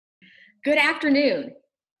Good afternoon.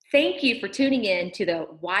 Thank you for tuning in to the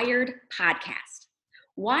Wired podcast.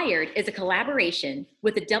 Wired is a collaboration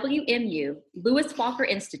with the WMU Lewis Walker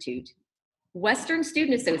Institute, Western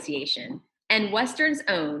Student Association, and Western's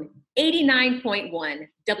own 89.1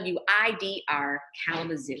 WIDR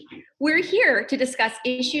Kalamazoo. We're here to discuss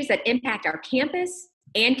issues that impact our campus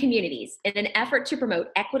and communities in an effort to promote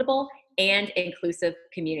equitable and inclusive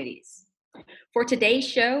communities. For today's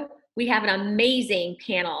show, we have an amazing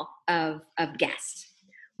panel of guests.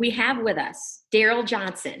 We have with us Daryl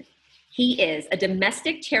Johnson. He is a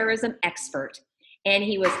domestic terrorism expert, and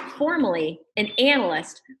he was formerly an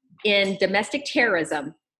analyst in domestic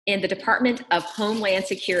terrorism in the Department of Homeland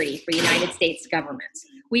Security for the United States government.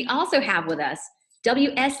 We also have with us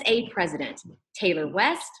WSA President Taylor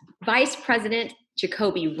West, Vice President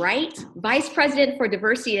Jacoby Wright, Vice President for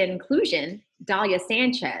Diversity and Inclusion Dahlia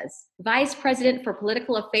Sanchez, Vice President for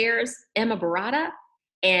Political Affairs Emma Barata,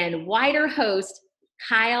 and wider host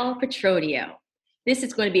Kyle Petronio. This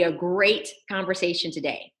is going to be a great conversation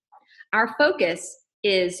today. Our focus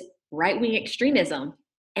is right-wing extremism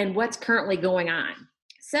and what's currently going on.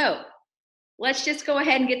 So let's just go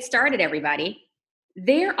ahead and get started, everybody.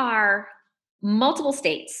 There are multiple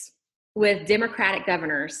states with Democratic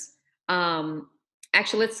governors.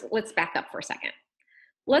 Actually, let's back up for a second.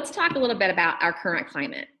 Let's talk a little bit about our current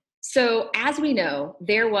climate. So as we know,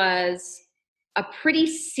 there was a pretty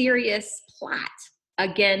serious plot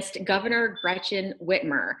against Governor Gretchen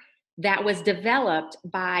Whitmer that was developed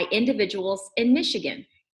by individuals in Michigan.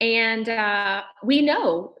 And we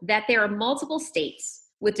know that there are multiple states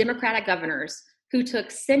with Democratic governors who took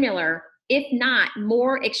similar, if not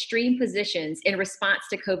more extreme positions in response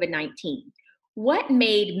to COVID-19. What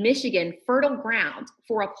made Michigan fertile ground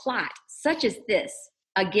for a plot such as this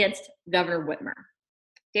against Governor Whitmer?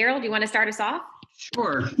 Daryl, do you want to start us off?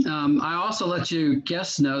 Sure. I also let you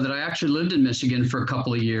guests know that I actually lived in Michigan for a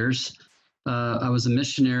couple of years. I was a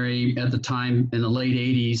missionary at the time in the late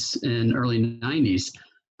 80s and early 90s.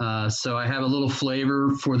 So I have a little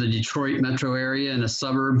flavor for the Detroit metro area and the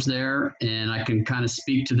suburbs there, and I can kind of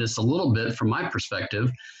speak to this a little bit from my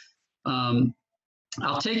perspective.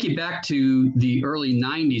 I'll take you back to the early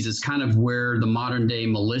 90s as kind of where the modern day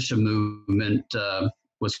militia movement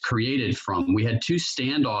was created from. We had two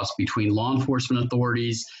standoffs between law enforcement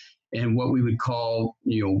authorities and what we would call,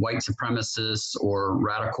 white supremacists or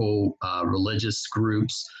radical religious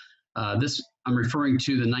groups. I'm referring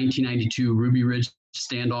to the 1992 Ruby Ridge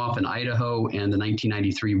standoff in Idaho and the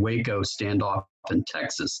 1993 Waco standoff in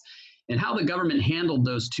Texas. And how the government handled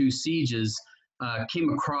those two sieges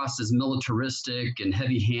came across as militaristic and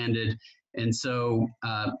heavy-handed. And so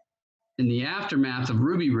in the aftermath of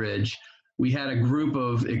Ruby Ridge, we had a group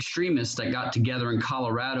of extremists that got together in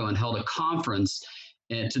Colorado and held a conference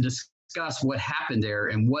to discuss what happened there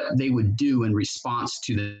and what they would do in response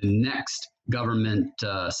to the next government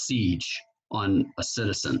siege on a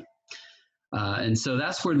citizen. And so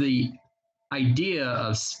that's where the idea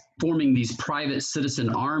of forming these private citizen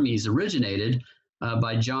armies originated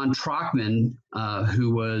by John Trockman,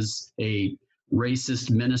 who was a racist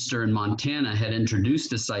minister in Montana, had introduced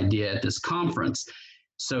this idea at this conference.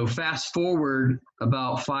 So fast forward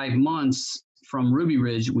about 5 months from Ruby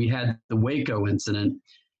Ridge, we had the Waco incident,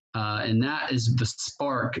 and that is the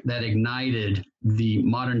spark that ignited the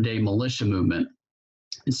modern day militia movement.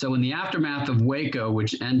 And so in the aftermath of Waco,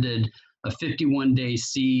 which ended a 51-day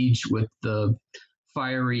siege with the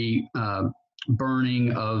fiery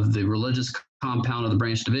burning of the religious compound of the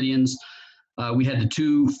Branch Davidians, we had the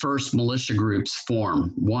two first militia groups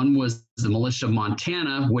form. One was the Militia of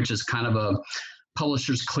Montana, which is kind of a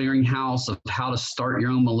publisher's clearinghouse of how to start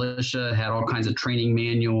your own militia, had all kinds of training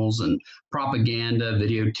manuals and propaganda,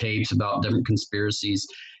 videotapes about different conspiracies.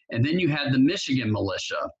 And then you had the Michigan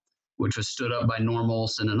militia, which was stood up by Norm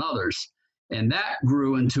Olson and others. And that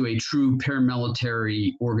grew into a true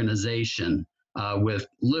paramilitary organization with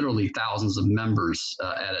literally thousands of members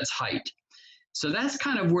at its height. So that's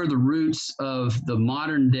kind of where the roots of the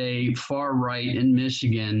modern day far right in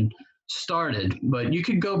Michigan started. But you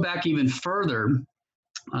could go back even further.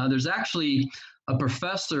 There's actually a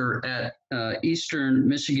professor at Eastern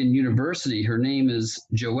Michigan University. Her name is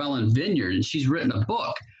Joellen Vineyard, and she's written a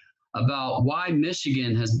book about why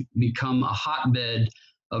Michigan has become a hotbed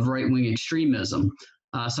of right-wing extremism.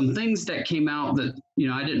 Some things that came out that,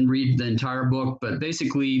 I didn't read the entire book, but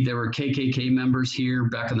basically there were KKK members here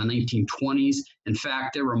back in the 1920s. In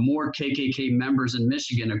fact, there were more KKK members in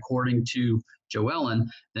Michigan, according to Joellen,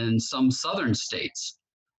 than some southern states,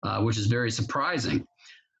 which is very surprising.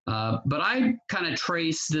 But I kind of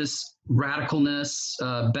trace this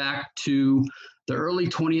radicalness back to the early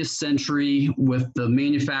 20th century, with the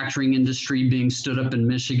manufacturing industry being stood up in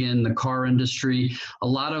Michigan, the car industry, a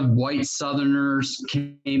lot of white Southerners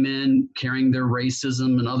came in carrying their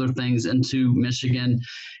racism and other things into Michigan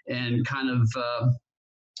and kind of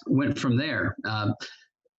went from there.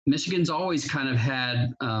 Michigan's always kind of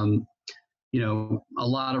had, a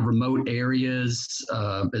lot of remote areas.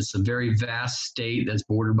 It's a very vast state that's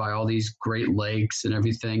bordered by all these Great Lakes and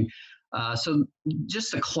everything. So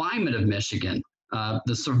just the climate of Michigan,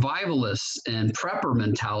 the survivalists and prepper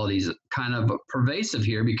mentalities kind of pervasive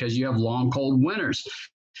here because you have long, cold winters.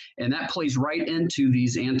 And that plays right into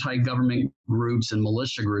these anti-government groups and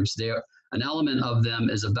militia groups. An element of them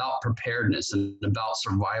is about preparedness and about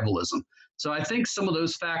survivalism. So I think some of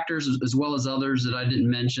those factors, as well as others that I didn't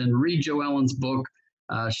mention, read Jo Ellen's book.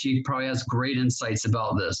 She probably has great insights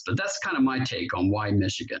about this, but that's kind of my take on why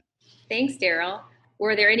Michigan. Thanks, Daryl.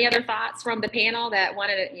 Were there any other thoughts from the panel that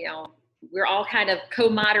wanted to, we're all kind of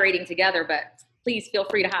co-moderating together, but please feel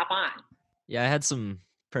free to hop on. Yeah, I had some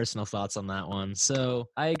personal thoughts on that one. So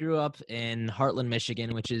I grew up in Heartland,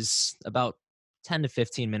 Michigan, which is about 10 to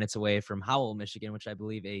 15 minutes away from Howell, Michigan, which I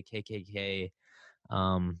believe a KKK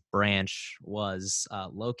branch was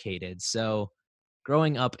located. So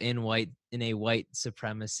growing up in a white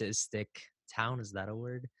supremacistic town, is that a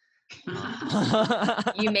word?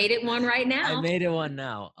 You made it one right now. I made it one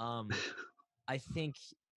now. I think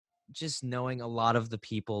just knowing a lot of the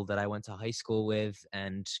people that I went to high school with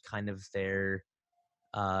and kind of their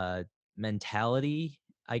mentality,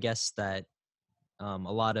 I guess that a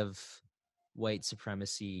lot of white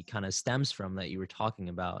supremacy kind of stems from that you were talking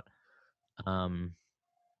about.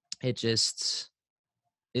 It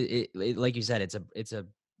like you said, it's a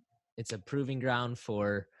proving ground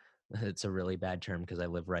for, it's a really bad term because I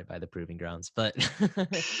live right by the proving grounds, but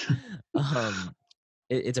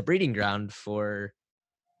it's a breeding ground for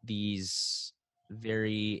these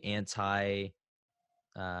very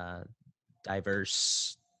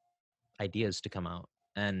diverse ideas to come out.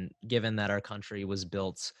 And given that our country was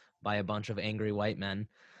built by a bunch of angry white men,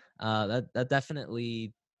 that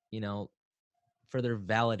definitely, further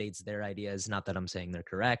validates their ideas. Not that I'm saying they're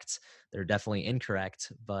correct. They're definitely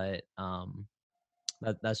incorrect, but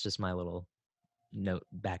that's just my little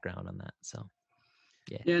background on that. So,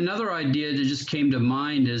 yeah. Another idea that just came to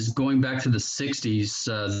mind is going back to the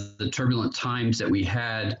 60s, the turbulent times that we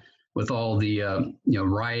had with all the,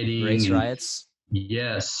 rioting. Race riots.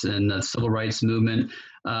 Yes, and the civil rights movement.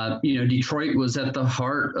 Detroit was at the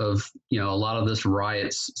heart of, a lot of this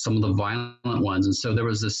riots, some of the violent ones. And so there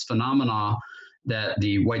was this phenomena that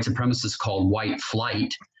the white supremacists called white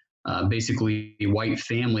flight, basically white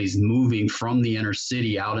families moving from the inner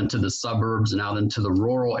city out into the suburbs and out into the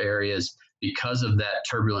rural areas because of that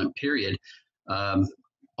turbulent period.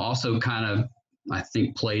 Also kind of, I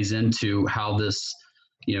think, plays into how this,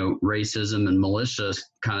 racism and militia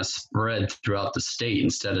kind of spread throughout the state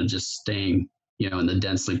instead of just staying, in the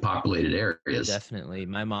densely populated areas. Definitely.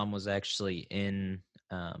 My mom was actually in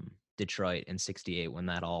Detroit in '68 when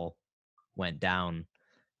that all went down.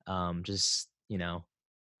 Just,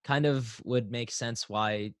 kind of would make sense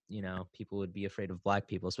why, people would be afraid of Black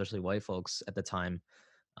people, especially white folks at the time.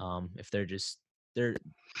 If there's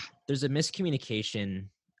a miscommunication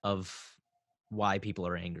of why people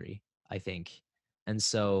are angry, I think. And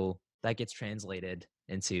so that gets translated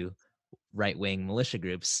into right-wing militia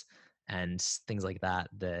groups and things like that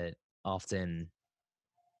often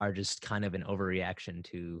are just kind of an overreaction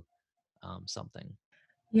to something.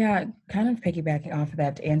 Yeah, kind of piggybacking off of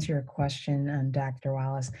that to answer your question, Dr.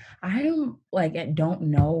 Wallace, I don't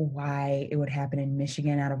know why it would happen in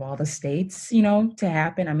Michigan out of all the states, to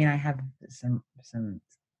happen. I mean, I have some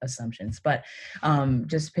assumptions, but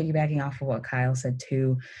just piggybacking off of what Kyle said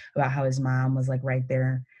too about how his mom was like right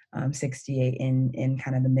there, 68 in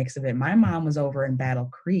kind of the mix of it. My mom was over in Battle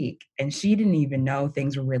Creek and she didn't even know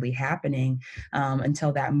things were really happening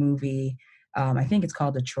until that movie, I think it's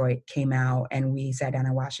called Detroit, came out, and we sat down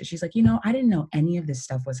and watched it. She's like, I didn't know any of this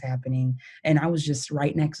stuff was happening, and I was just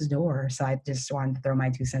right next door. So I just wanted to throw my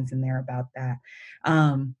 2 cents in there about that.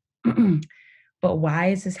 But why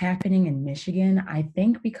is this happening in Michigan? I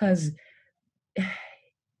think because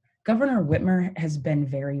Governor Whitmer has been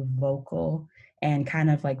very vocal and kind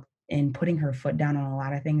of like in putting her foot down on a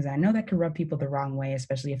lot of things. I know that could rub people the wrong way,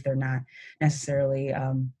 especially if they're not necessarily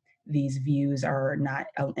these views are not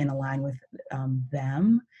in line with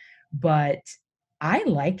them. But I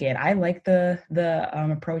like it. I like the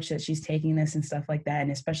approach that she's taking this and stuff like that,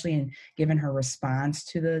 and especially in given her response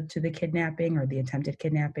to the kidnapping or the attempted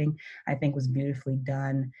kidnapping, I think was beautifully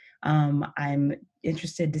done. I'm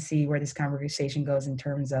interested to see where this conversation goes in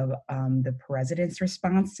terms of the president's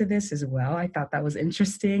response to this as well. I thought that was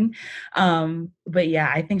interesting, but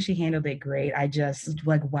yeah, I think she handled it great. I just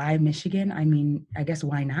like, why Michigan? I mean, I guess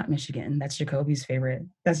why not Michigan? That's Jacoby's favorite.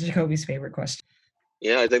 That's Jacoby's favorite question.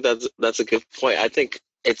 Yeah, I think that's a good point. I think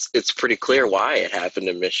it's pretty clear why it happened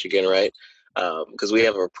in Michigan, right? Because we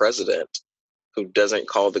have a president who doesn't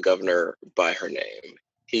call the governor by her name.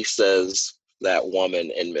 He says that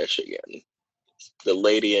woman in Michigan, the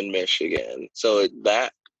lady in Michigan. So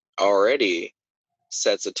that already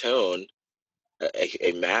sets a tone, a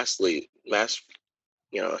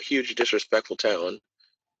a huge disrespectful tone.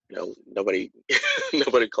 Nobody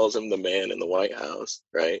nobody calls him the man in the White House,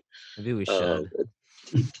 right? Maybe we should.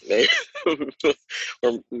 Maybe,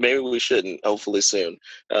 or maybe we shouldn't. Hopefully soon.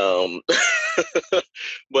 But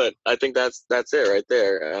I think that's it right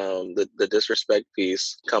there. The disrespect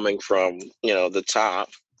piece coming from the top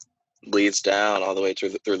leads down all the way through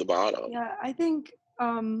the bottom. Yeah, I think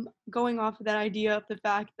going off of that idea of the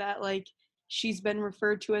fact that like she's been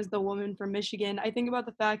referred to as the woman from Michigan, I think about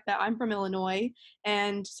the fact that I'm from Illinois,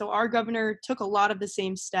 and so our governor took a lot of the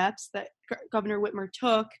same steps that Governor Whitmer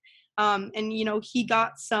took. And he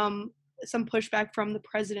got some pushback from the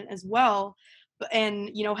president as well, and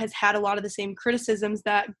has had a lot of the same criticisms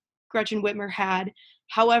that Gretchen Whitmer had.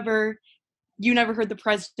 However, you never heard the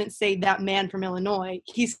president say that man from Illinois.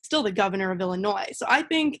 He's still the governor of Illinois. So I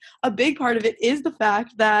think a big part of it is the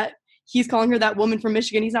fact that he's calling her that woman from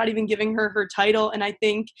Michigan. He's not even giving her her title, and I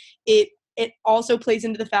think it also plays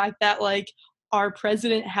into the fact that like our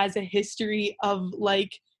president has a history of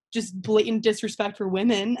like just blatant disrespect for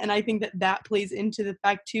women. And I think that plays into the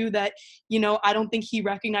fact too that, I don't think he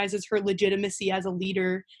recognizes her legitimacy as a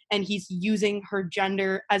leader, and he's using her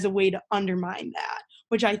gender as a way to undermine that,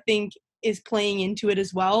 which I think is playing into it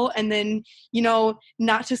as well. And then,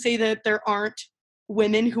 not to say that there aren't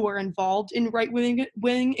women who are involved in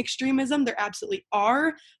right-wing extremism. There absolutely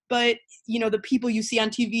are. But, the people you see on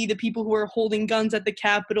TV, the people who are holding guns at the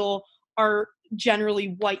Capitol are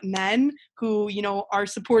generally white men who, are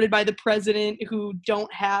supported by the president, who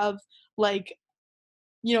don't have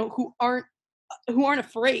who aren't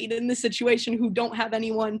afraid in this situation, who don't have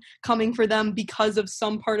anyone coming for them because of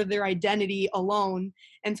some part of their identity alone.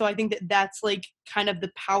 And so I think that's like kind of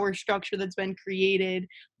the power structure that's been created.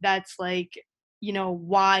 That's like,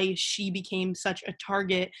 why she became such a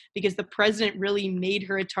target, because the president really made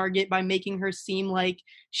her a target by making her seem like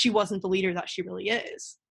she wasn't the leader that she really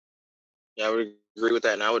is. Yeah, I would agree with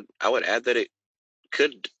that, and I would add that it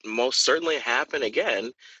could most certainly happen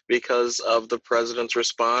again because of the president's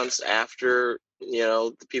response after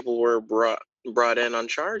the people were brought in on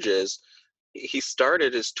charges. He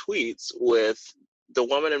started his tweets with, "The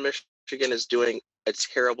woman in Michigan is doing a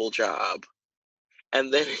terrible job,"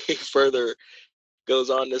 and then he further goes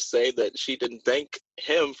on to say that she didn't thank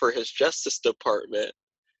him for his Justice Department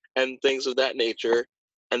and things of that nature.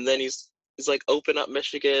 And then he's like, open up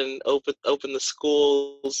Michigan, open the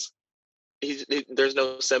schools. There's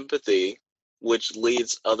no sympathy, which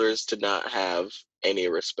leads others to not have any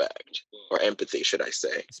respect or empathy, should I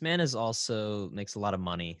say. This man also makes a lot of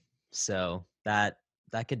money, so that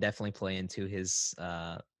could definitely play into his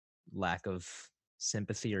lack of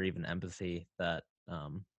sympathy or even empathy that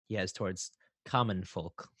he has towards common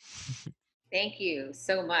folk. Thank you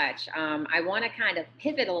so much. I want to kind of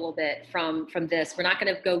pivot a little bit from this. We're not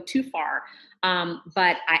going to go too far,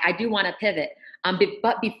 but I do want to pivot.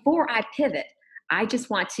 But before I pivot, I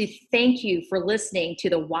just want to thank you for listening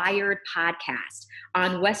to the Wired podcast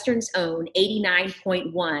on Western's own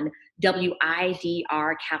 89.1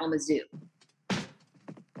 WIDR Kalamazoo.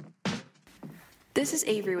 This is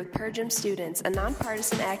Avery with Per Gym Students, a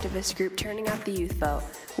nonpartisan activist group turning out the youth vote.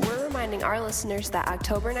 We're reminding our listeners that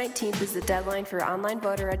October 19th is the deadline for online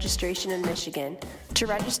voter registration in Michigan. To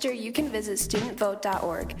register, you can visit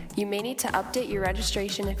studentvote.org. You may need to update your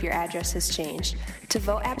registration if your address has changed. To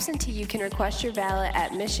vote absentee, you can request your ballot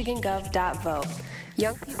at michigangov.vote.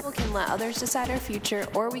 Young people can let others decide our future,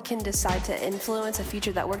 or we can decide to influence a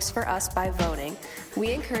future that works for us by voting.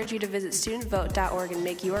 We encourage you to visit studentvote.org and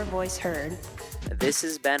make your voice heard. This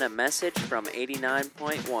has been a message from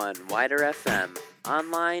 89.1 Wider FM,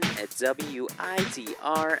 online at widrfm.org.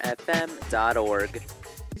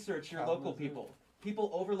 Research your local people. People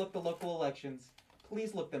overlook the local elections.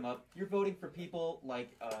 Please look them up. You're voting for people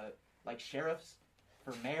like sheriffs,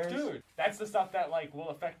 for mayors. Dude, that's the stuff that will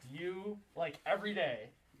affect you every day.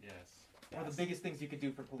 Yes. One of the biggest things you could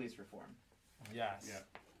do for police reform. Yes. Yeah.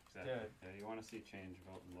 Exactly. Good. Yeah, you want to see change,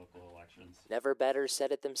 vote in local elections. Never better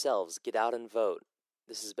said it themselves. Get out and vote.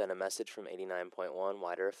 This has been a message from 89.1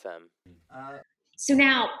 Wider FM. So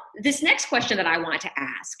now, this next question that I want to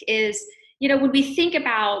ask is, you know, when we think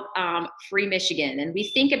about Free Michigan and we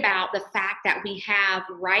think about the fact that we have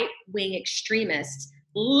right-wing extremists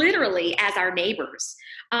literally as our neighbors,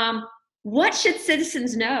 what should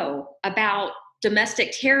citizens know about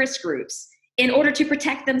domestic terrorist groups in order to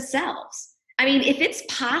protect themselves? I mean, if it's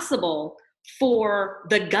possible for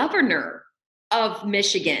the governor of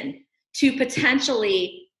Michigan to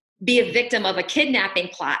potentially be a victim of a kidnapping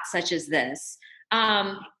plot such as this,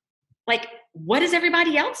 like, what does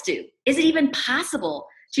everybody else do? Is it even possible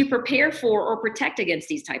to prepare for or protect against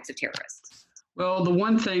these types of terrorists? Well, the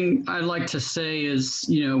one thing I'd like to say is,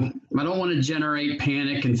 you know, I don't want to generate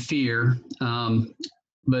panic and fear,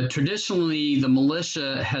 but traditionally the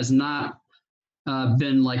militia has not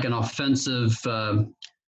been like an offensive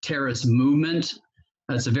terrorist movement.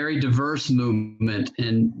 It's a very diverse movement,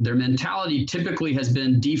 and their mentality typically has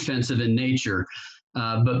been defensive in nature.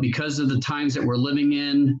 But because of the times that we're living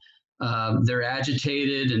in, they're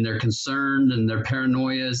agitated and they're concerned and their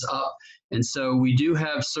paranoia is up. And so we do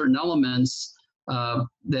have certain elements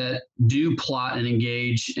that do plot and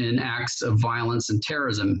engage in acts of violence and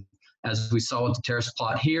terrorism, as we saw with the terrorist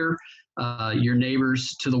plot here. Your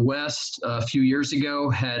neighbors to the west a few years ago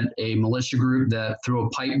had a militia group that threw a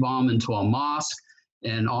pipe bomb into a mosque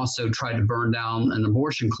and also tried to burn down an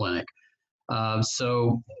abortion clinic.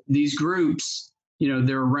 So these groups, you know,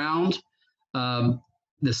 they're around.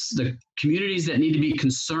 The communities that need to be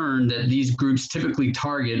concerned that these groups typically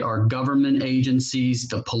target are government agencies,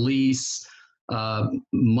 the police,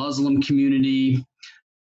 Muslim community.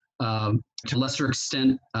 To a lesser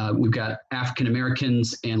extent, we've got African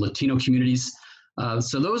Americans and Latino communities.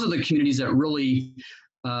 So those are the communities that really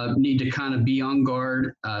need to kind of be on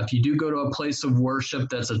guard. If you do go to a place of worship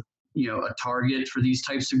that's a target for these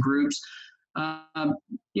types of groups,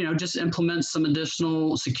 just implement some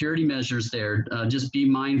additional security measures there. Just be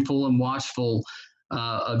mindful and watchful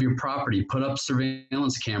of your property. Put up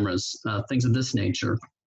surveillance cameras, things of this nature.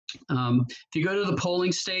 If you go to the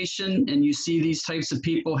polling station and you see these types of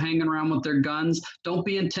people hanging around with their guns, don't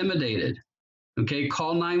be intimidated. Okay,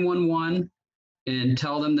 call 911 and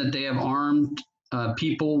tell them that they have armed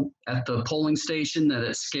people at the polling station, that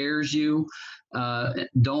it scares you.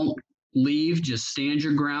 Don't leave, just stand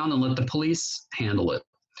your ground and let the police handle it.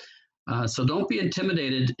 So don't be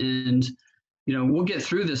intimidated, and we'll get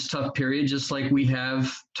through this tough period just like we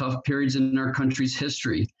have tough periods in our country's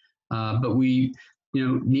history. But we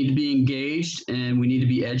need to be engaged, and we need to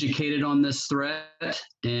be educated on this threat,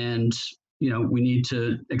 and we need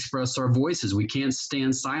to express our voices. We can't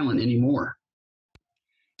stand silent anymore.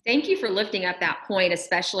 Thank you for lifting up that point,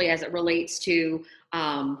 especially as it relates to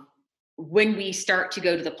when we start to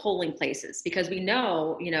go to the polling places, because we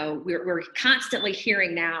know, we're constantly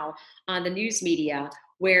hearing now on the news media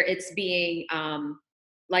where it's being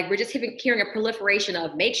we're just hearing a proliferation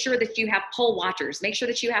of make sure that you have poll watchers, make sure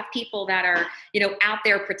that you have people that are, out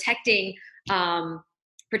there protecting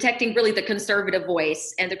really the conservative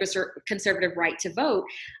voice and the conservative right to vote.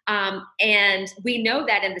 And we know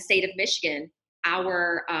that in the state of Michigan,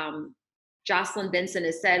 our Jocelyn Benson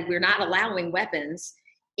has said we're not allowing weapons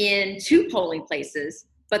into polling places,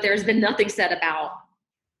 but there's been nothing said about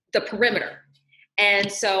the perimeter.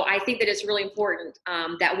 And so I think that it's really important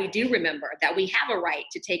that we do remember that we have a right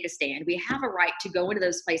to take a stand. We have a right to go into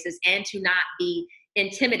those places and to not be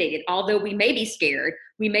intimidated. Although we may be scared,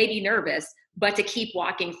 we may be nervous, but to keep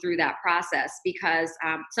walking through that process, because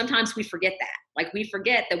sometimes we forget that. Like, we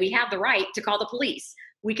forget that we have the right to call the police.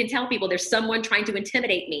 We can tell people there's someone trying to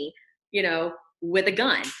intimidate me, with a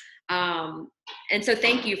gun. And so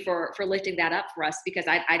thank you for lifting that up for us, because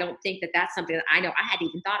I don't think that that's something that I know I hadn't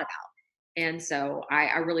even thought about. And so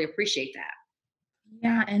I really appreciate that.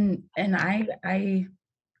 Yeah. And I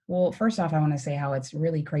well, first off, I want to say how it's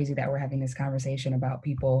really crazy that we're having this conversation about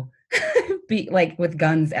people with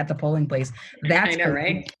guns at the polling place. That's I know,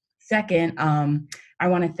 right? Second, I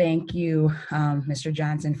want to thank you, Mr.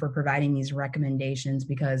 Johnson, for providing these recommendations,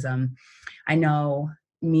 because I know,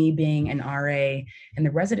 me being an RA in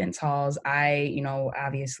the residence halls,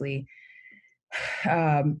 obviously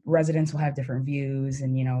residents will have different views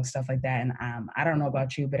and, stuff like that. And I don't know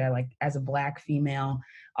about you, but as a Black female,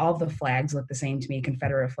 all the flags look the same to me.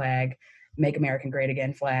 Confederate flag, Make America Great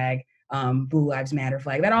Again flag, Blue Lives Matter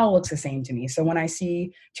flag, that all looks the same to me. So when I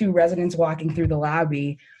see two residents walking through the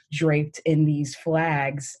lobby draped in these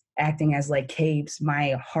flags, acting as capes,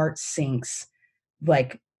 my heart sinks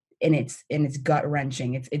and it's gut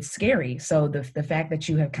wrenching. It's scary. So the fact that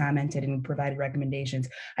you have commented and provided recommendations,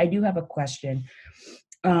 I do have a question.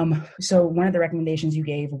 So one of the recommendations you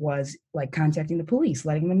gave was like contacting the police,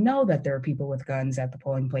 letting them know that there are people with guns at the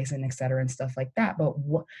polling place and et cetera and stuff like that. But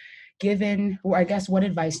what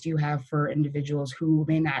advice do you have for individuals who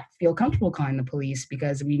may not feel comfortable calling the police,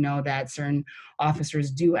 because we know that certain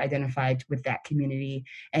officers do identify with that community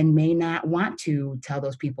and may not want to tell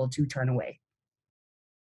those people to turn away?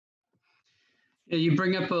 Yeah, you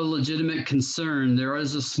bring up a legitimate concern. There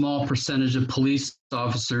is a small percentage of police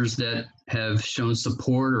officers that have shown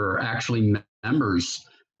support or are actually members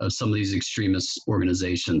of some of these extremist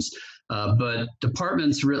organizations. But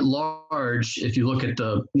departments writ large, if you look at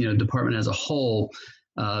the department as a whole,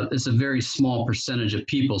 it's a very small percentage of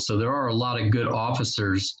people. So there are a lot of good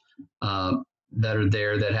officers that are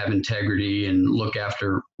there that have integrity and look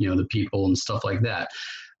after the people and stuff like that.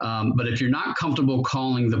 But if you're not comfortable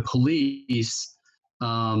calling the police,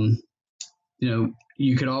 you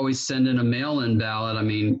could always send in a mail-in ballot. I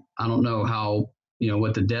mean, I don't know how,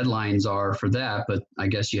 what the deadlines are for that, but I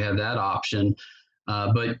guess you have that option.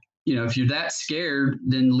 But, if you're that scared,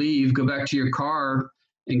 then leave, go back to your car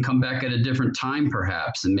and come back at a different time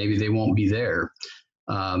perhaps, and maybe they won't be there.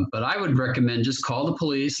 But I would recommend just call the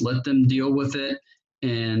police, let them deal with it.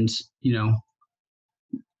 And,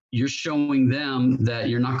 you're showing them that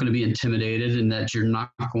you're not going to be intimidated and that you're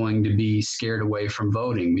not going to be scared away from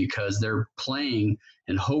voting, because they're playing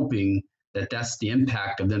and hoping that that's the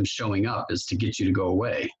impact of them showing up, is to get you to go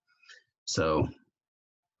away. So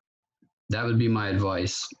that would be my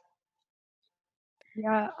advice.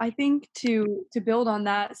 Yeah, I think to build on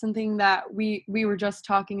that, something that we were just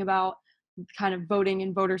talking about, kind of voting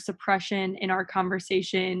and voter suppression in our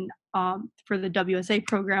conversation for the WSA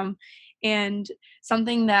program. And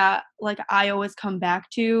something that I always come back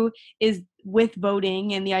to is with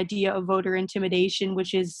voting and the idea of voter intimidation,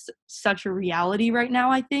 which is such a reality right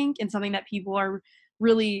now, I think, and something that people are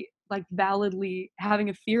really validly having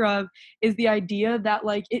a fear of, is the idea that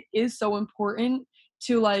it is so important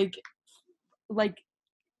to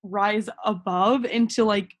rise above and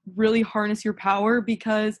to really harness your power,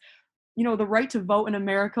 because the right to vote in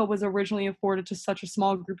America was originally afforded to such a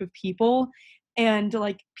small group of people. And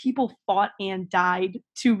people fought and died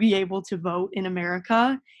to be able to vote in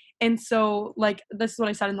America. And so this is what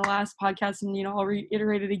I said in the last podcast, and I'll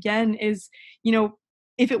reiterate it again, is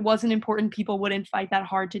if it wasn't important, people wouldn't fight that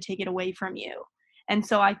hard to take it away from you. And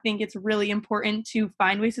so I think it's really important to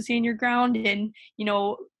find ways to stand your ground. And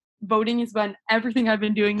voting has been everything I've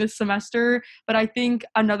been doing this semester. But I think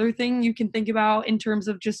another thing you can think about in terms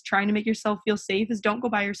of just trying to make yourself feel safe is don't go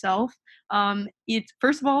by yourself. It's,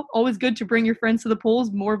 first of all, always good to bring your friends to the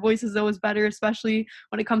polls. More voices is always better, especially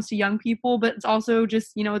when it comes to young people. But it's also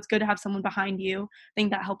just, it's good to have someone behind you. I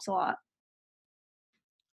think that helps a lot.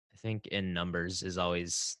 I think in numbers is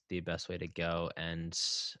always the best way to go. And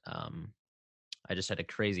I just had a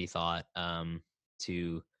crazy thought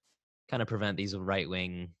to kind of prevent these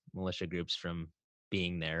right-wing militia groups from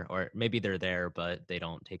being there, or maybe they're there but they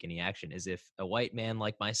don't take any action, is if a white man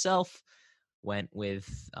like myself went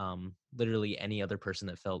with literally any other person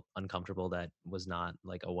that felt uncomfortable that was not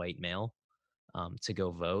a white male to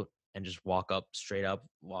go vote, and just walk up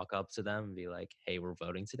to them and be like, hey, we're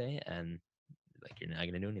voting today, and you're not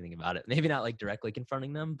going to do anything about it. Maybe not directly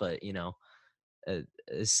confronting them, but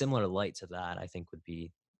a similar light to that I think would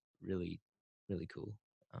be really, really cool.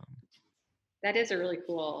 That is a really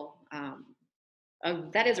cool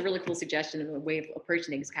suggestion and a way of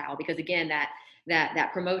approaching things, Kyle, because again, that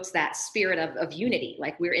promotes that spirit of unity,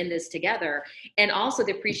 we're in this together, and also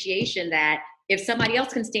the appreciation that if somebody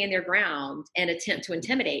else can stand their ground and attempt to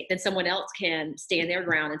intimidate, then someone else can stand their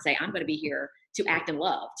ground and say, I'm going to be here to act in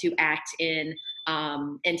love, to act in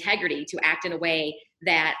integrity, to act in a way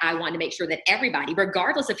that I want to make sure that everybody,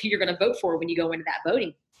 regardless of who you're going to vote for when you go into that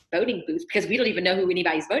voting booth, because we don't even know who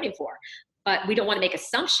anybody's voting for, but we don't want to make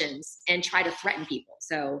assumptions and try to threaten people.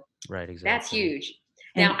 So right, exactly. That's huge.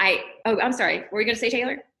 Now, I'm sorry. What were you going to say,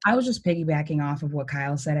 Taylor? I was just piggybacking off of what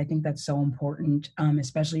Kyle said. I think that's so important,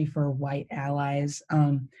 especially for white allies,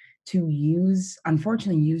 to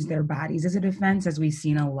unfortunately use their bodies as a defense, as we've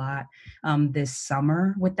seen a lot this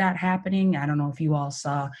summer with that happening. I don't know if you all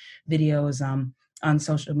saw videos on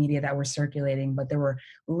social media that were circulating, but there were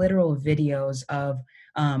literal videos of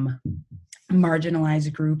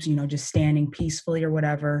marginalized groups, just standing peacefully or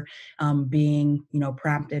whatever, being,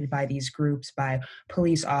 prompted by these groups, by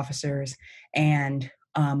police officers, and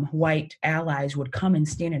white allies would come and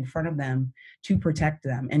stand in front of them to protect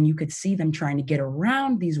them. And you could see them trying to get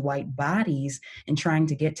around these white bodies and trying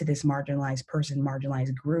to get to this marginalized person,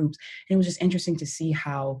 marginalized groups. And it was just interesting to see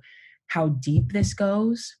how deep this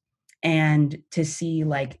goes, and to see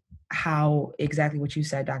like how exactly what you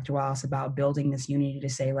said, Dr. Wallace, about building this unity to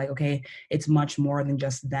say like, okay, it's much more than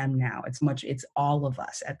just them now. It's all of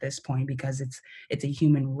us at this point, because it's a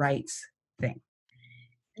human rights thing.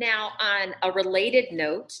 Now, on a related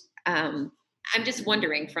note, I'm just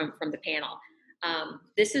wondering from the panel,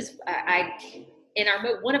 this is in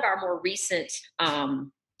one of our more recent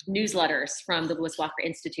newsletters from the Lewis Walker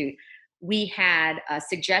Institute, we had a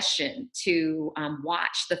suggestion to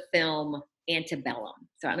watch the film Antebellum.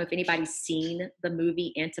 So I don't know if anybody's seen the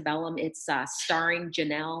movie Antebellum. It's starring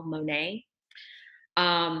Janelle Monáe.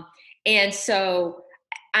 And so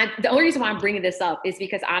the only reason why I'm bringing this up is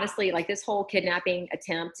because honestly, like this whole kidnapping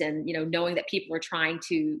attempt and, knowing that people are trying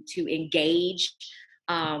to engage,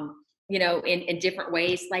 in different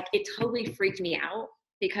ways, like it totally freaked me out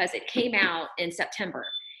because it came out in September.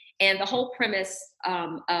 And the whole premise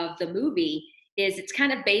of the movie is it's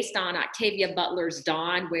kind of based on Octavia Butler's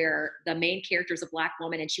Dawn, where the main character is a Black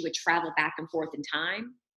woman and she would travel back and forth in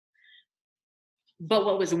time. But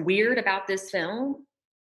what was weird about this film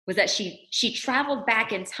was that she traveled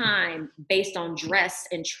back in time based on dress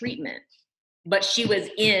and treatment, but she was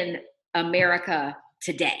in America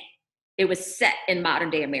today. It was set in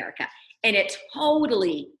modern day America. And it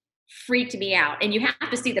totally freaked me out. And you have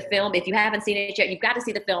to see the film. If you haven't seen it yet, you've got to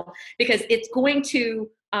see the film, because it's going to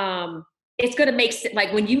make sense.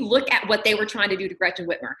 Like when you look at what they were trying to do to Gretchen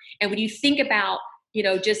Whitmer, and when you think about,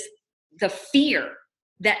 just the fear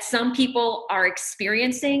that some people are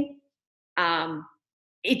experiencing,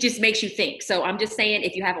 it just makes you think. So I'm just saying,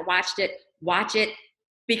 if you haven't watched it, watch it,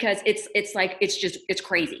 because it's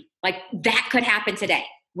crazy. Like that could happen today.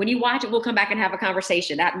 When you watch it, we'll come back and have a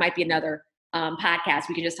conversation. That might be another podcast.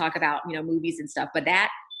 We can just talk about, movies and stuff, but that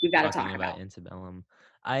we've got to talk about. Antebellum.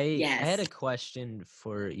 I had a question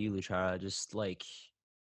for you, Luchara, just like,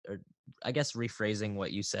 or I guess rephrasing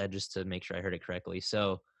what you said just to make sure I heard it correctly.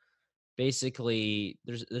 So basically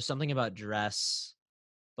there's something about dress,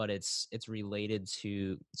 but it's related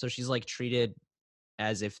to, so she's like treated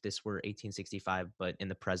as if this were 1865, but in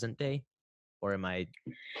the present day, or am I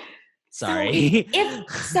sorry?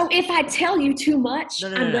 So if I tell you too much,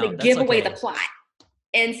 I'm going to give away the plot.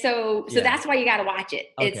 And so that's why you got to watch it.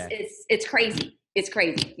 It's crazy. It's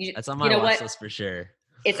crazy. That's on my watch list for sure.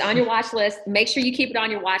 It's on your watch list. Make sure you keep it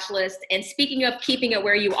on your watch list. And speaking of keeping it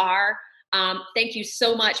where you are, thank you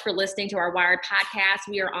so much for listening to our Wired podcast.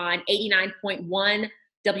 We are on 89.1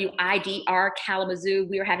 WIDR Kalamazoo.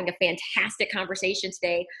 We are having a fantastic conversation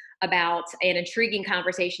today about an intriguing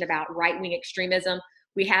conversation about right-wing extremism.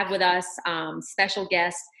 We have with us special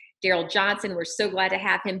guest Daryl Johnson. We're so glad to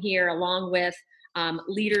have him here, along with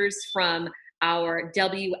leaders from our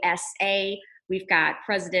WSA. We've got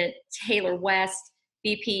President Taylor West,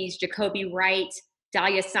 VPs Jacoby Wright,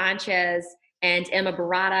 Dalia Sanchez, and Emma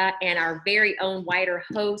Barata, and our very own wider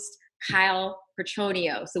host, Kyle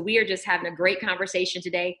Petronio. So we are just having a great conversation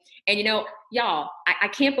today. And y'all, I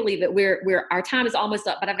can't believe it. Our time is almost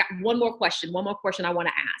up, but I've got one more question I want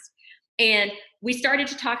to ask. And we started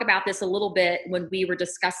to talk about this a little bit when we were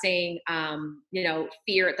discussing,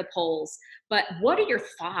 fear at the polls. But what are your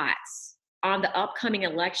thoughts on the upcoming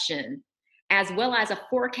election, as well as a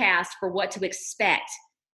forecast for what to expect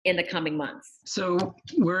in the coming months? So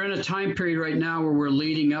we're in a time period right now where we're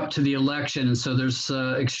leading up to the election. And so there's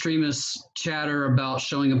extremist chatter about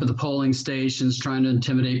showing up at the polling stations, trying to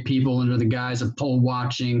intimidate people under the guise of poll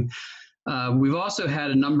watching. We've also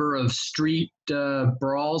had a number of street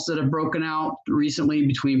brawls that have broken out recently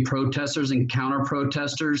between protesters and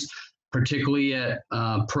counter-protesters, particularly at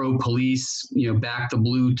pro-police, back the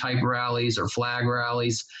blue type rallies or flag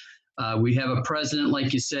rallies. We have a president,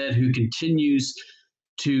 like you said, who continues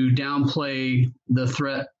to downplay the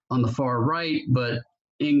threat on the far right, but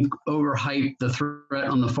overhype the threat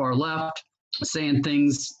on the far left, saying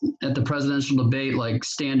things at the presidential debate like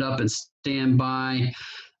stand up and stand by,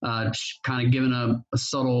 kind of giving a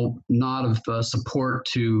subtle nod of support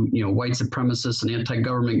to white supremacists and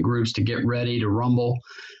anti-government groups to get ready to rumble.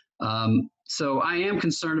 So I am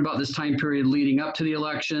concerned about this time period leading up to the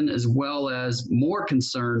election, as well as more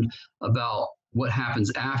concerned about what happens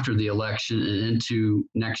after the election and into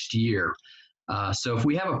next year. So if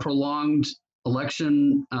we have a prolonged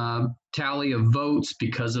election tally of votes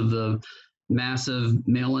because of the massive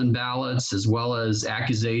mail-in ballots, as well as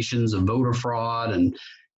accusations of voter fraud and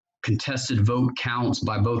contested vote counts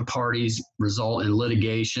by both parties result in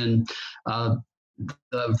litigation,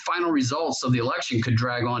 the final results of the election could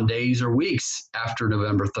drag on days or weeks after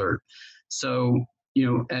November 3rd. So,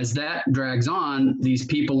 as that drags on, these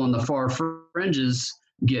people on the far fringes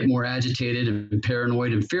get more agitated and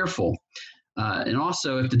paranoid and fearful. And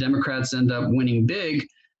also, if the Democrats end up winning big,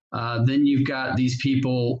 then you've got these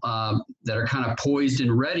people that are kind of poised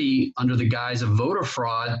and ready under the guise of voter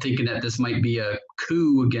fraud, thinking that this might be a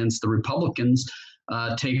coup against the Republicans,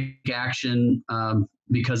 take action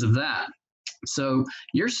because of that. So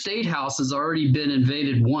your state house has already been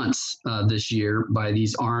invaded once this year by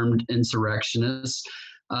these armed insurrectionists.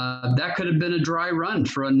 That could have been a dry run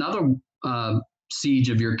for another siege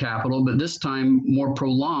of your capital, but this time more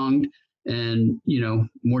prolonged and,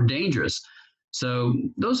 more dangerous. So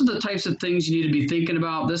those are the types of things you need to be thinking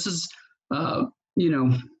about. This is,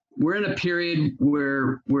 we're in a period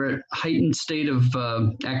where we're at heightened state of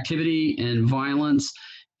activity and violence.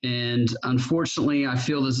 And unfortunately, I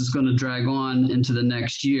feel this is going to drag on into the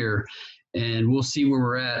next year, and we'll see where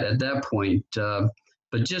we're at that point.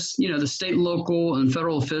 But just, the state, local, and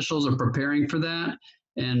federal officials are preparing for that.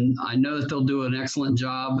 And I know that they'll do an excellent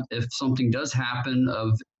job if something does happen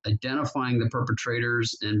of identifying the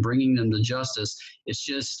perpetrators and bringing them to justice. It's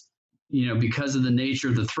just, because of the nature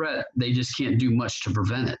of the threat, they just can't do much to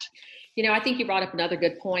prevent it. I think you brought up another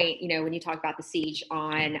good point, when you talk about the siege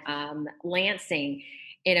on Lansing,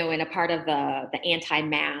 and a part of the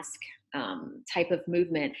anti-mask type of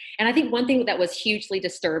movement. And I think one thing that was hugely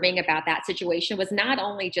disturbing about that situation was not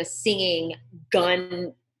only just seeing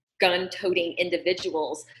gun-toting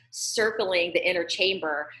individuals circling the inner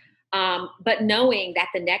chamber, but knowing that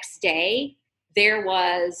the next day there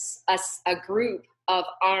was a group of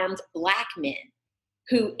armed Black men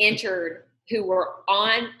who were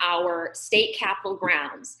on our state capitol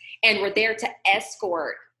grounds and were there to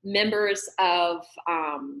escort members of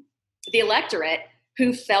the electorate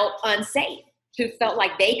who felt unsafe, who felt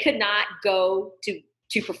like they could not go to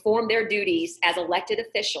perform their duties as elected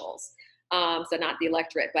officials. So not the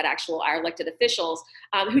electorate, but our elected officials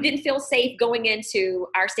who didn't feel safe going into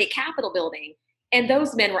our state capitol building. And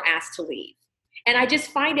those men were asked to leave. And I just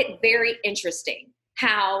find it very interesting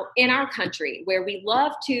how in our country, where we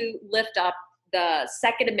love to lift up the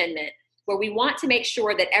Second Amendment, where we want to make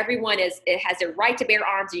sure that everyone has a right to bear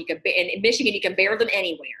arms, and in Michigan you can bear them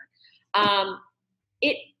anywhere.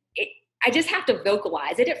 I just have to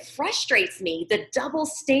vocalize it. It frustrates me, the double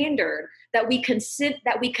standard that we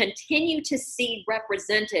continue to see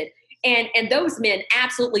represented, and those men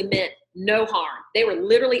absolutely meant no harm. They were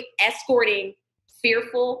literally escorting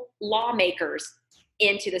fearful lawmakers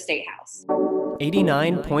into the State House.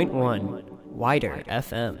 89.1 Wider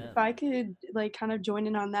FM. If I could kind of join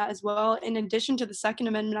in on that as well, in addition to the Second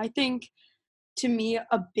Amendment, I think to me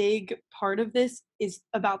a big part of this is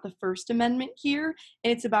about the First Amendment here,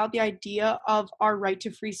 and it's about the idea of our right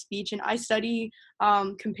to free speech. And I study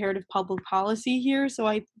comparative public policy here, so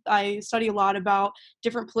I study a lot about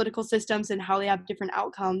different political systems and how they have different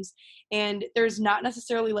outcomes, and there's not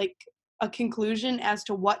necessarily a conclusion as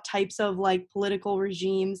to what types of political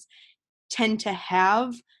regimes tend to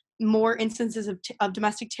have more instances of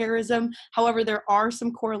domestic terrorism. However, there are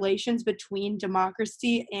some correlations between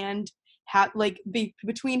democracy and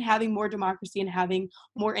between having more democracy and having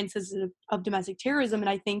more instances of domestic terrorism. And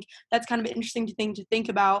I think that's kind of an interesting thing to think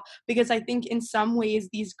about, because I think in some ways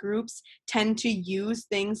these groups tend to use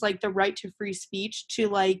things like the right to free speech to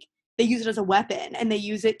they use it as a weapon, and they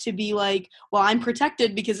use it to be well, I'm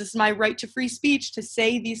protected because this is my right to free speech to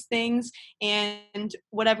say these things and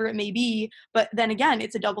whatever it may be. But then again,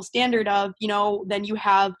 it's a double standard of, then you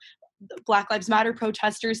have Black Lives Matter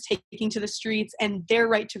protesters taking to the streets, and their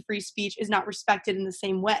right to free speech is not respected in the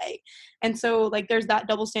same way. And so there's that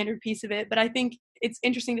double standard piece of it. But I think it's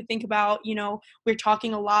interesting to think about, we're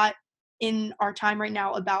talking a lot in our time right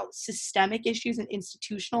now about systemic issues and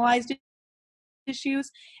institutionalized issues.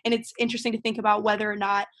 And it's interesting to think about whether or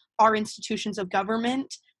not our institutions of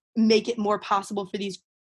government make it more possible for these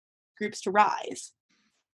groups to rise.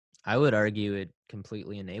 I would argue it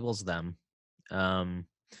completely enables them.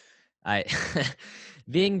 I,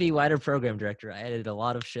 being the Wider program director, I edited a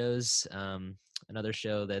lot of shows. Another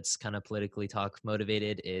show that's kind of politically talk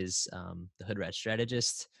motivated is The Hood Rat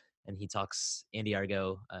Strategist. And Andy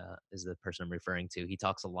Argo is the person I'm referring to. He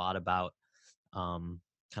talks a lot about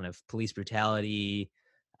kind of police brutality,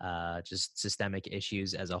 just systemic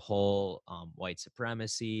issues as a whole, white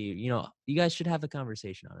supremacy. You guys should have a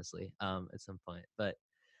conversation, honestly, at some point. But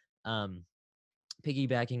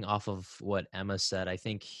piggybacking off of what Emma said, I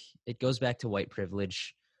think it goes back to white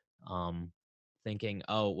privilege, thinking,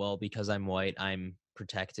 oh, well, because I'm white, I'm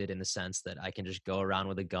protected in the sense that I can just go around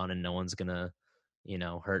with a gun and no one's gonna,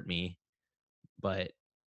 hurt me. But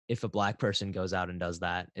if a Black person goes out and does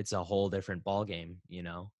that, it's a whole different ballgame, you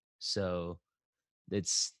know? So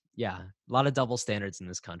it's, yeah, a lot of double standards in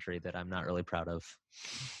this country that I'm not really proud of.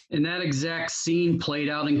 And that exact scene played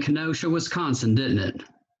out in Kenosha, Wisconsin, didn't it?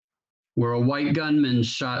 Where a white gunman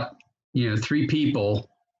shot, 3 people,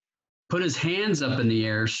 put his hands up in the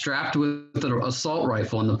air, strapped with an assault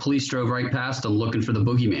rifle, and the police drove right past him looking for the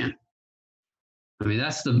boogeyman. I mean,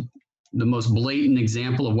 that's the most blatant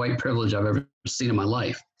example of white privilege I've ever seen in my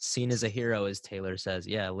life. Seen as a hero, as Taylor says.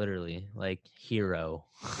 Yeah, literally, like hero.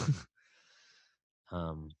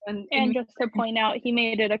 And just to point out, he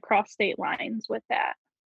made it across state lines with that.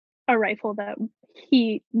 A rifle that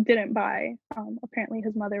he didn't buy. Apparently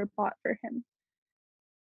his mother bought for him.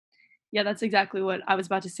 Yeah, that's exactly what I was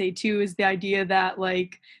about to say too, is the idea that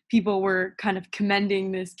like people were kind of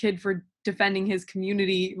commending this kid for defending his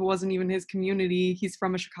community. It wasn't even his community. He's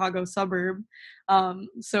from a Chicago suburb.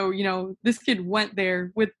 So, this kid went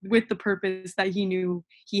there with the purpose that he knew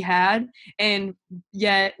he had. And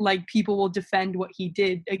yet like people will defend what he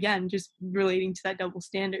did, again, just relating to that double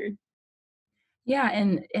standard. Yeah,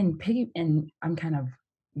 and I'm kind of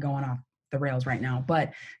going off the rails right now,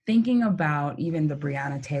 but thinking about even the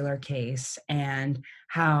Breonna Taylor case and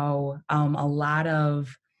how a lot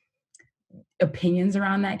of opinions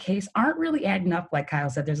around that case aren't really adding up. Like Kyle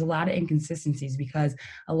said, there's a lot of inconsistencies because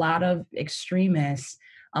a lot of extremists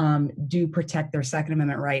do protect their Second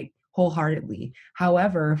Amendment right wholeheartedly.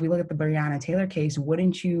 However, if we look at the Breonna Taylor case,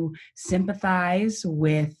 wouldn't you sympathize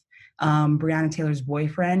with Breonna Taylor's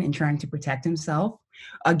boyfriend in trying to protect himself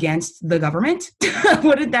against the government?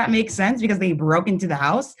 Wouldn't that make sense? Because they broke into the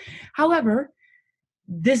house. However,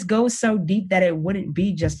 this goes so deep that it wouldn't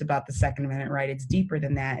be just about the Second Amendment, right? It's deeper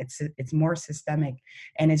than that. It's more systemic,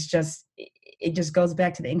 and it just goes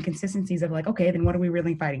back to the inconsistencies of like, okay, then what are we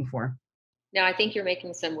really fighting for? No, I think you're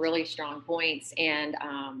making some really strong points, and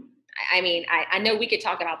I know we could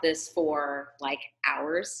talk about this for like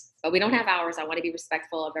hours, but we don't have hours. I want to be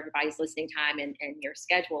respectful of everybody's listening time and your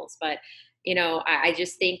schedules. But, I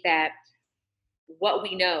just think that what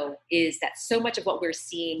we know is that so much of what we're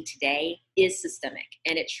seeing today is systemic,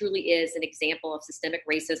 and it truly is an example of systemic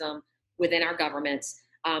racism within our governments,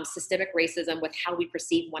 systemic racism with how we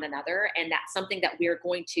perceive one another. And that's something that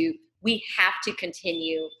we have to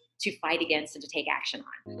continue to fight against and to take action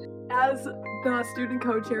on. As the student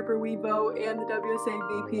co-chair for We Vote and the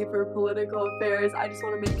WSA VP for Political Affairs, I just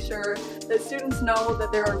want to make sure that students know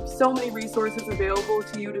that there are so many resources available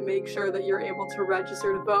to you to make sure that you're able to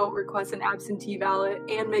register to vote, request an absentee ballot,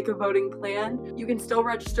 and make a voting plan. You can still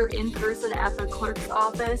register in person at the clerk's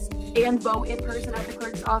office and vote in person at the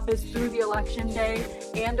clerk's office through the election day.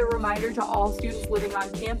 And a reminder to all students living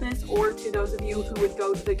on campus, or to those of you who would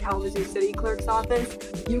go to the Kalamazoo City Clerk's office,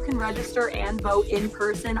 you can register and vote in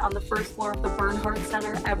person on the first floor of the Bernhardt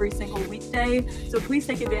Center every single weekday. So please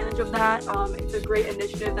take advantage of that. It's a great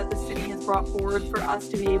initiative that the city has brought forward for us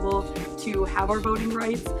to be able to have our voting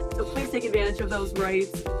rights. So please take advantage of those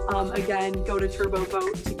rights. Again, go to Turbo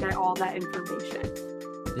Vote to get all that information.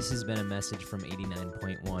 This has been a message from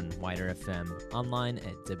 89.1 Wider FM, online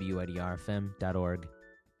at widrfm.org.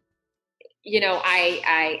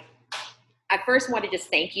 I first want to just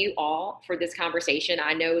thank you all for this conversation.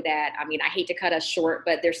 I know that, I hate to cut us short,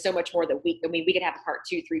 but there's so much more that we could have a part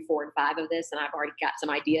 2, 3, 4, and 5 of this, and I've already got some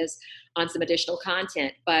ideas on some additional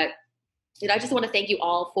content. But, I just want to thank you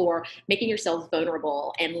all for making yourselves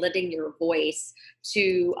vulnerable and lending your voice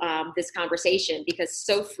to this conversation, because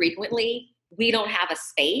so frequently we don't have a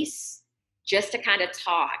space just to kind of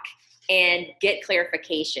talk and get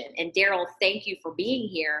clarification. And Daryl, thank you for being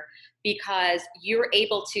here, because you're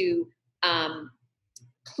able to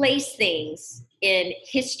place things in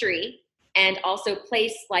history and also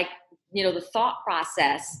place the thought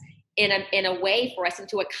process in a way for us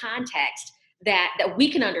into a context that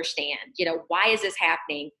we can understand. Why is this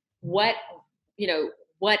happening? What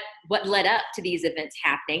led up to these events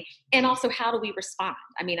happening, and also how do we respond?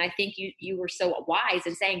 I think you were so wise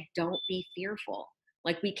in saying, don't be fearful.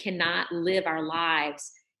 Like, we cannot live our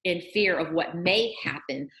lives in fear of what may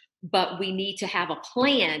happen, but we need to have a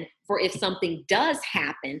plan for if something does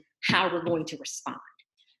happen, how we're going to respond.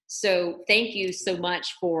 So thank you so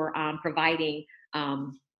much for providing,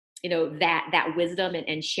 that wisdom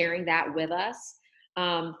and sharing that with us.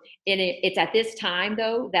 And it's at this time,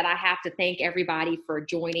 though, that I have to thank everybody for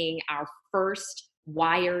joining our first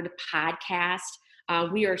Wired podcast.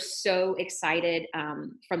 We are so excited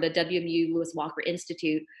from the WMU Lewis Walker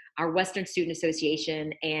Institute, our Western Student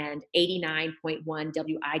Association, and 89.1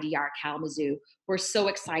 WIDR Kalamazoo. We're so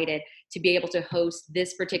excited to be able to host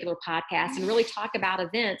this particular podcast and really talk about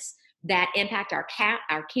events that impact our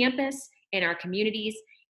campus in our communities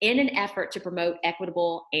in an effort to promote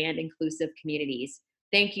equitable and inclusive communities.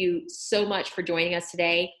 Thank you so much for joining us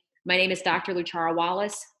today. My name is Dr. Luchara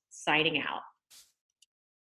Wallace, signing out.